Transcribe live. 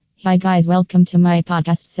Hi guys, welcome to my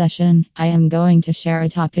podcast session. I am going to share a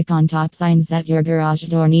topic on top signs that your garage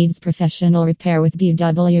door needs professional repair with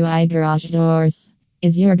BWI Garage Doors.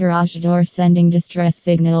 Is your garage door sending distress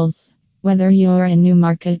signals? Whether you're in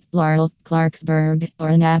Newmarket, Laurel, Clarksburg, or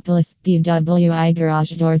Annapolis, BWI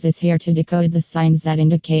Garage Doors is here to decode the signs that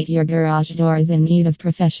indicate your garage door is in need of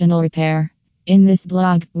professional repair. In this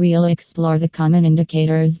blog, we'll explore the common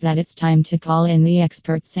indicators that it's time to call in the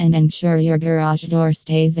experts and ensure your garage door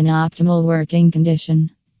stays in optimal working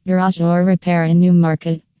condition. Garage door repair in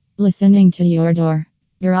Newmarket. Listening to your door.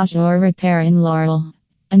 Garage door repair in Laurel.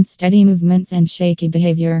 Unsteady movements and shaky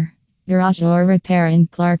behavior. Garage door repair in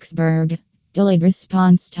Clarksburg. Delayed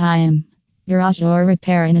response time. Garage door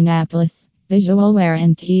repair in Annapolis. Visual wear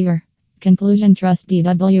and tear. Conclusion: trust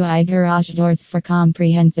BWI Garage Doors for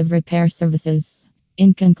comprehensive repair services.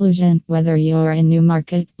 In conclusion, whether you're in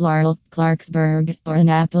Newmarket, Laurel, Clarksburg, or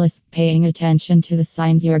Annapolis, paying attention to the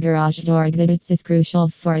signs your garage door exhibits is crucial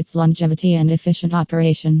for its longevity and efficient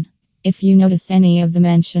operation. If you notice any of the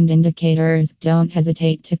mentioned indicators, don't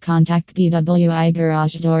hesitate to contact BWI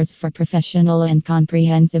Garage Doors for professional and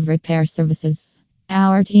comprehensive repair services.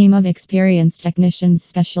 Our team of experienced technicians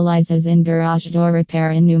specializes in garage door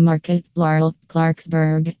repair in Newmarket, Laurel,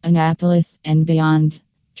 Clarksburg, Annapolis, and beyond.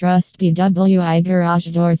 Trust BWI Garage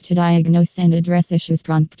Doors to diagnose and address issues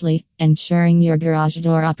promptly, ensuring your garage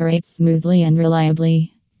door operates smoothly and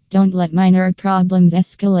reliably. Don't let minor problems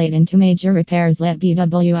escalate into major repairs. Let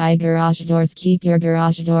BWI Garage Doors keep your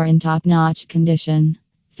garage door in top-notch condition.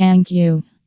 Thank you.